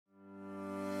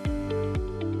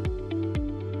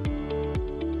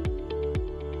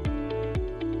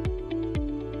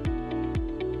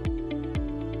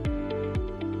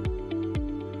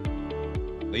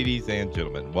Ladies and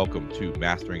gentlemen, welcome to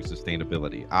Mastering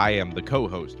Sustainability. I am the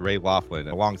co-host, Ray Laughlin,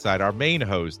 alongside our main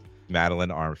host, Madeline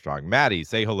Armstrong. Maddie,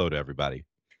 say hello to everybody.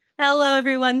 Hello,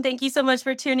 everyone. Thank you so much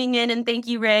for tuning in. And thank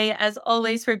you, Ray, as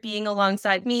always, for being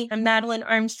alongside me. I'm Madeline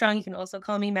Armstrong. You can also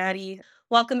call me Maddie.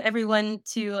 Welcome, everyone,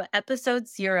 to episode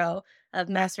 0 of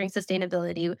Mastering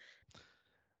Sustainability.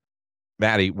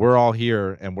 Maddie, we're all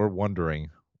here and we're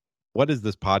wondering, what is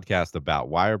this podcast about?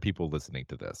 Why are people listening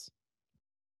to this?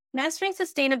 Mastering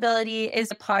Sustainability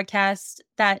is a podcast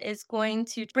that is going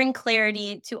to bring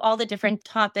clarity to all the different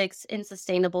topics in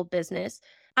sustainable business.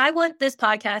 I want this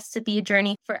podcast to be a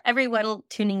journey for everyone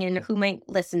tuning in who might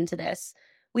listen to this.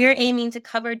 We are aiming to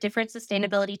cover different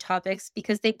sustainability topics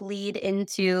because they bleed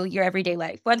into your everyday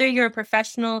life. Whether you're a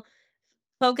professional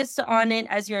focused on it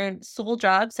as your sole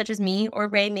job, such as me, or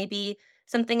Ray, maybe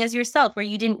something as yourself where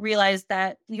you didn't realize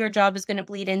that your job is going to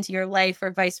bleed into your life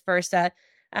or vice versa.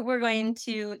 We're going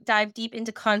to dive deep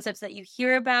into concepts that you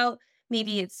hear about.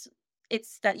 Maybe it's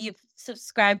that you've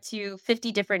subscribed to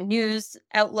 50 different news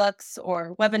outlooks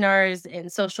or webinars and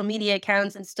social media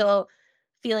accounts and still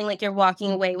feeling like you're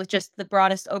walking away with just the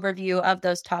broadest overview of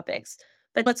those topics.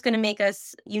 But what's going to make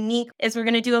us unique is we're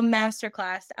going to do a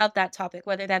masterclass of that topic,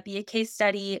 whether that be a case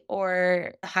study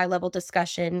or a high-level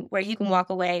discussion where you can walk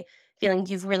away feeling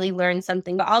you've really learned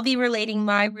something. But I'll be relating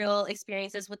my real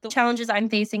experiences with the challenges I'm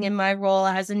facing in my role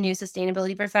as a new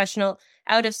sustainability professional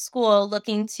out of school,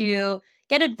 looking to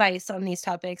get advice on these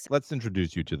topics. Let's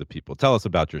introduce you to the people. Tell us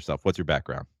about yourself. What's your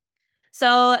background?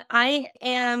 So I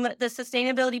am the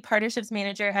Sustainability Partnerships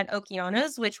Manager at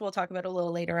Okeanos, which we'll talk about a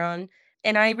little later on.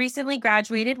 And I recently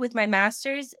graduated with my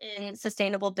master's in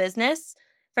sustainable business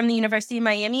from the University of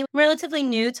Miami. I'm relatively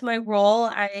new to my role.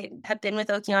 I have been with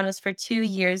Okeanos for 2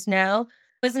 years now.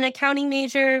 I was an accounting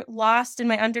major, lost in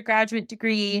my undergraduate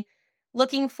degree,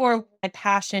 looking for my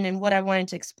passion and what I wanted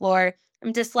to explore.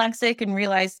 I'm dyslexic and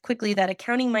realized quickly that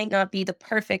accounting might not be the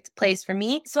perfect place for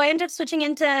me. So I ended up switching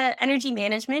into energy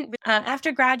management.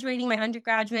 After graduating my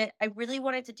undergraduate, I really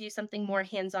wanted to do something more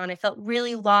hands-on. I felt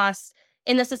really lost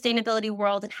in the sustainability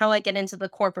world and how I get into the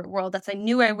corporate world. I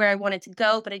knew where I wanted to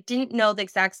go, but I didn't know the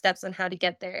exact steps on how to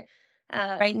get there.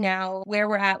 Right now, where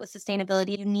we're at with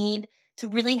sustainability, you need to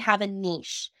really have a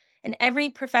niche. And every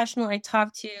professional I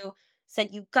talked to said,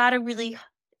 you got to really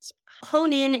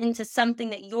hone in into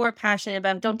something that you're passionate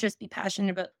about. Don't just be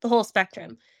passionate about the whole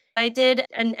spectrum. I did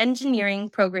an engineering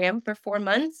program for 4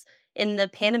 months in the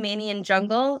Panamanian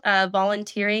jungle,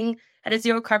 volunteering at a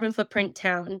zero carbon footprint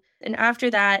town. And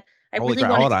after that, I Holy really crap.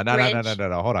 wanted Hold to on. bridge.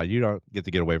 No. Hold on. You don't get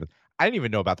to get away with it. I didn't even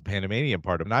know about the Panamanian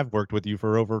part of it. And I've worked with you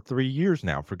for over 3 years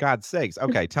now, for God's sakes.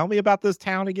 Okay, tell me about this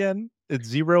town again. It's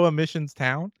zero emissions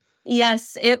town.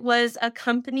 Yes, it was a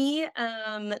company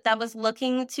that was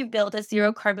looking to build a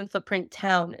zero carbon footprint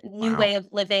town, new Wow. way of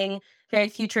living, very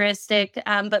futuristic,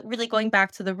 but really going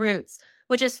back to the roots,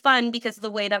 which is fun because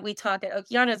the way that we talk at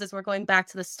Okeanos is we're going back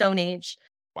to the Stone Age.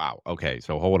 Wow. Okay,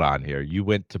 so hold on here. You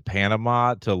went to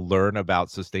Panama to learn about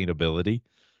sustainability?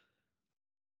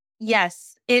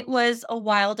 Yes, it was a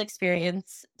wild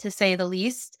experience, to say the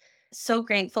least. So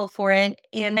grateful for it.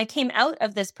 And I came out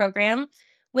of this program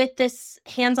with this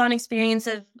hands-on experience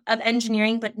of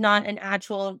engineering, but not an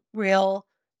actual real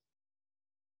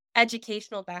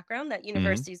educational background that Mm-hmm.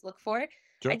 universities look for. I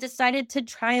Sure. decided to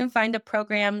try and find a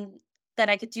program that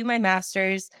I could do my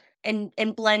master's and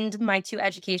blend my two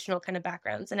educational kind of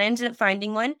backgrounds. And I ended up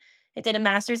finding one. I did a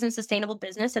master's in sustainable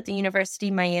business at the University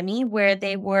of Miami, where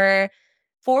they were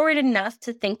forward enough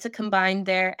to think to combine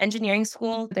their engineering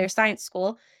school, their science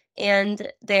school,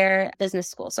 and their business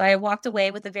school. So I walked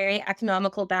away with a very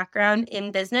economical background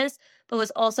in business, but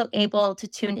was also able to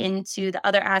tune into the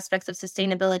other aspects of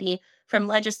sustainability, from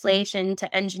legislation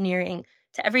to engineering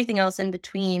to everything else in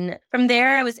between. From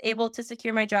there, I was able to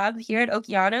secure my job here at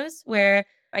Okeanos, where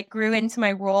I grew into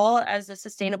my role as a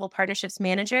sustainable partnerships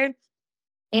manager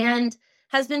and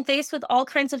has been faced with all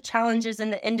kinds of challenges in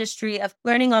the industry of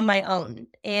learning on my own.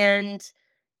 And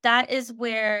that is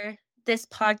where this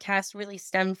podcast really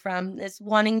stemmed from, is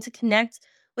wanting to connect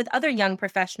with other young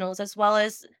professionals as well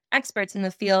as experts in the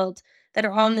field that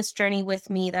are on this journey with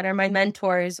me, that are my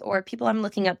mentors or people I'm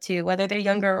looking up to, whether they're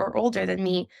younger or older than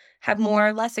me, have more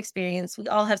or less experience. We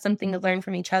all have something to learn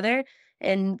from each other.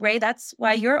 And Ray, that's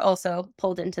why you're also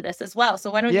pulled into this as well.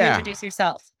 So why don't you Yeah. introduce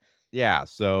yourself? Yeah.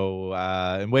 So,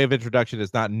 in way of introduction,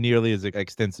 it's not nearly as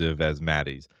extensive as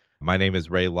Maddie's. My name is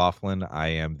Ray Laughlin. I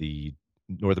am the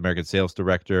North American Sales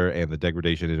Director and the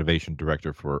Degradation Innovation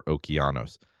Director for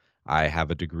Okeanos. I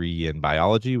have a degree in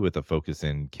biology with a focus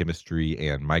in chemistry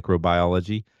and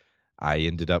microbiology. I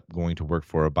ended up going to work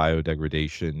for a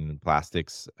biodegradation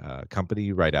plastics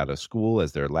company right out of school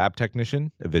as their lab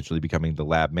technician, eventually becoming the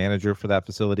lab manager for that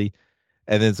facility.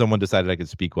 And then someone decided I could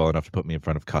speak well enough to put me in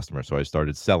front of customers. So I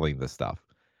started selling this stuff.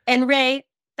 And Ray,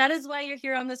 that is why you're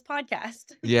here on this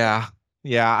podcast. Yeah.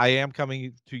 Yeah, I am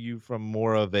coming to you from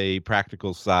more of a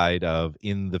practical side of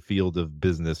in the field of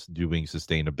business doing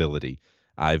sustainability.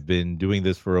 I've been doing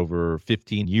this for over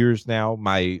 15 years now.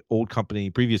 My old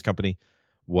company, previous company,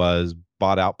 was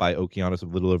bought out by Okeanos a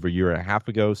little over a year and a half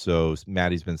ago. So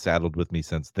Maddie's been saddled with me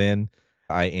since then.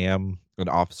 I am an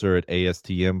officer at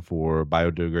ASTM for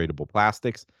biodegradable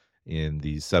plastics in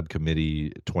the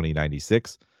subcommittee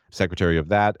 2096, secretary of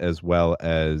that, as well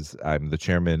as I'm the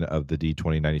chairman of the D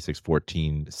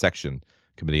 2096-14 section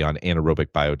committee on anaerobic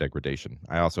biodegradation.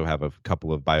 I also have a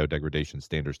couple of biodegradation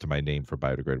standards to my name for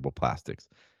biodegradable plastics.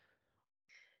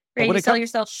 But Ray, when you it sell comes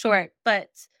yourself short, but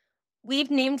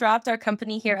we've name dropped our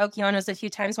company here, Okeanos, a few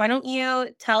times. Why don't you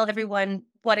tell everyone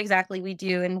what exactly we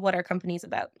do and what our company's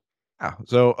about?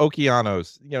 So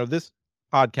Okeanos, this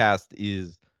podcast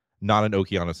is not an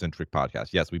Okeanos-centric podcast.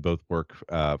 Yes, we both work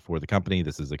for the company.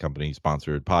 This is a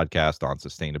company-sponsored podcast on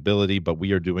sustainability, but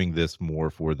we are doing this more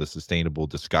for the sustainable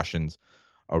discussions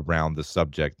around the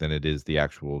subject than it is the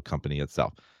actual company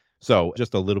itself. So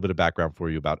just a little bit of background for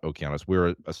you about Okeanos.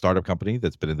 We're a startup company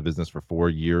that's been in the business for 4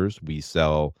 years. We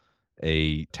sell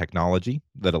a technology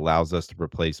that allows us to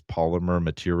replace polymer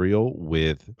material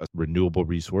with a renewable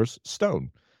resource,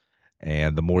 stone.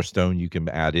 And the more stone you can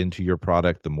add into your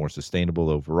product, the more sustainable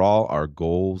overall. Our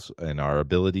goals and our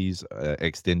abilities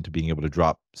extend to being able to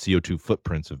drop CO2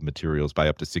 footprints of materials by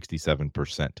up to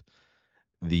 67%.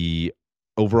 The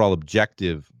overall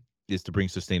objective is to bring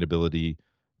sustainability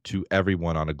to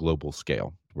everyone on a global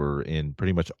scale. We're in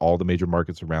pretty much all the major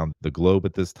markets around the globe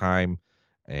at this time,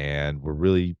 and we're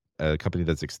really a company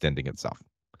that's extending itself.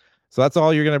 So that's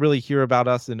all you're going to really hear about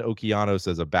us in Okeanos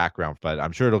as a background, but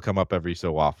I'm sure it'll come up every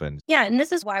so often. Yeah, and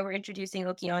this is why we're introducing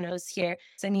Okeanos here.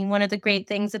 I mean, one of the great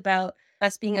things about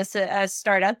us being a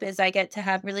startup is I get to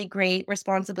have really great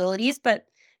responsibilities, but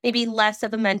maybe less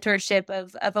of a mentorship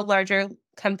of a larger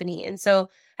company. And so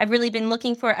I've really been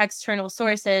looking for external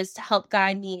sources to help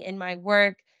guide me in my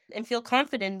work and feel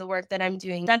confident in the work that I'm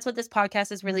doing. That's what this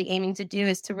podcast is really aiming to do,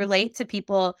 is to relate to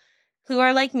people who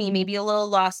are like me, maybe a little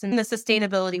lost in the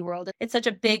sustainability world. It's such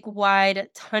a big, wide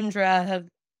tundra of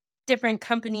different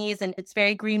companies, and it's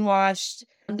very greenwashed,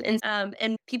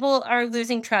 and people are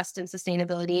losing trust in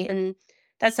sustainability, and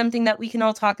that's something that we can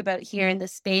all talk about here in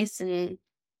this space and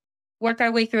work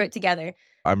our way through it together.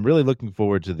 I'm really looking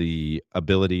forward to the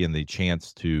ability and the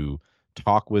chance to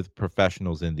talk with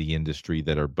professionals in the industry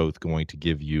that are both going to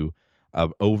give you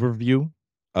an overview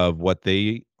of what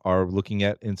they are looking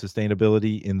at in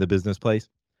sustainability in the business place,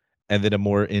 and then a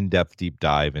more in-depth deep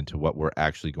dive into what we're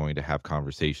actually going to have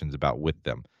conversations about with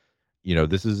them.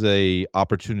 This is a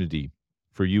opportunity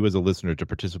for you as a listener to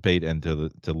participate and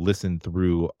to listen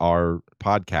through our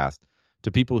podcast to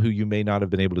people who you may not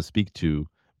have been able to speak to,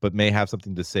 but may have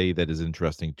something to say that is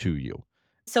interesting to you.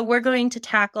 So we're going to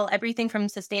tackle everything from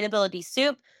sustainability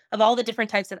soup of all the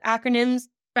different types of acronyms,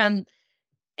 from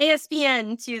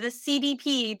ASBN to the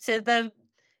CDP to the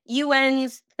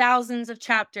UN's thousands of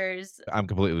chapters. I'm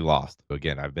completely lost.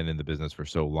 Again, I've been in the business for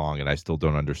so long and I still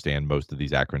don't understand most of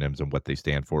these acronyms and what they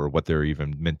stand for or what they're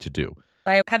even meant to do.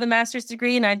 I have a master's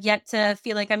degree and I've yet to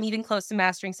feel like I'm even close to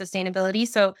mastering sustainability.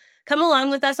 So come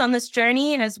along with us on this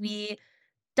journey as we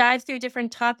dive through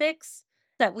different topics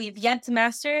that we've yet to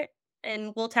master,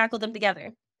 and we'll tackle them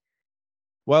together.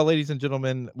 Well, ladies and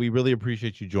gentlemen, we really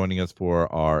appreciate you joining us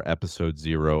for our episode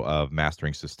 0 of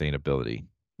Mastering Sustainability.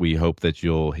 We hope that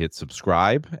you'll hit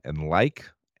subscribe and like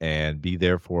and be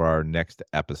there for our next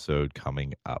episode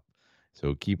coming up.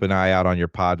 So keep an eye out on your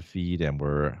pod feed, and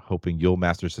we're hoping you'll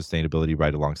master sustainability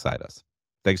right alongside us.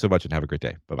 Thanks so much and have a great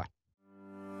day. Bye-bye.